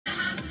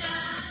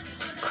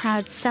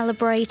crowds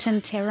celebrate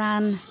in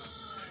Tehran,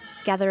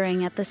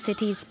 gathering at the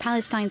city's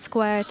Palestine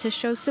Square to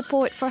show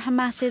support for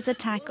Hamas's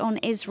attack on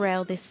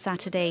Israel this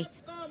Saturday.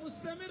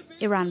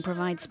 Iran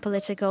provides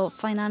political,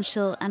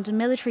 financial and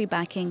military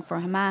backing for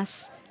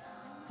Hamas.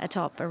 A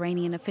top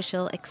Iranian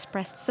official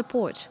expressed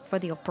support for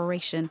the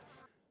operation.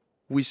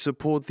 We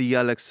support the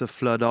Al-Aqsa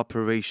flood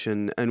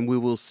operation and we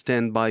will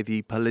stand by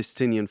the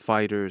Palestinian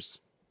fighters.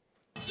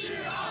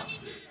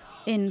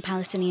 In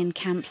Palestinian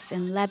camps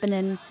in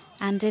Lebanon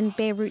and in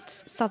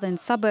Beirut's southern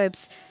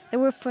suburbs, there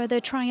were further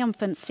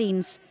triumphant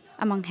scenes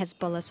among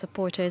Hezbollah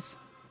supporters.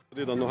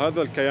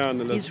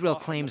 Israel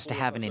claims to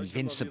have an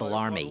invincible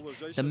army.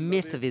 The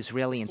myth of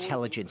Israeli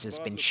intelligence has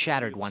been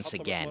shattered once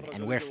again,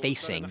 and we're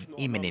facing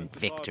imminent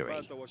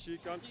victory.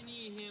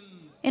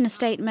 In a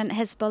statement,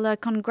 Hezbollah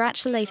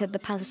congratulated the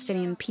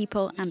Palestinian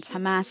people and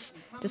Hamas,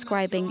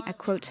 describing a,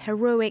 quote,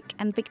 heroic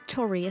and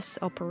victorious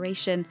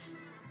operation.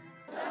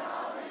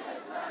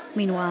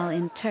 Meanwhile,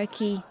 in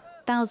Turkey,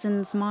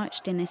 thousands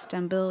marched in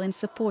Istanbul in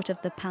support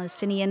of the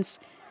Palestinians.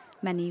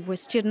 Many were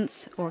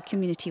students or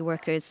community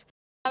workers.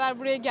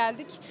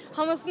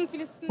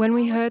 When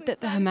we heard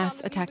that the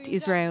Hamas attacked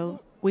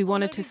Israel, we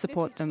wanted to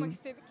support them.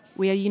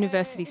 We are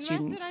university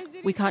students.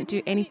 We can't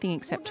do anything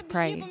except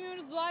pray.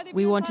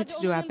 We wanted to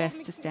do our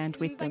best to stand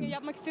with them.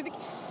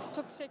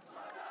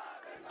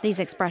 These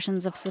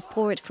expressions of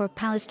support for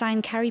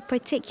Palestine carry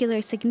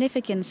particular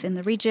significance in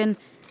the region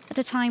at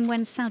a time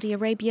when Saudi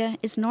Arabia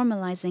is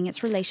normalizing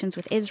its relations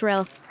with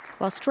Israel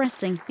while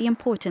stressing the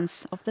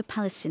importance of the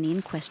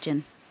Palestinian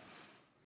question.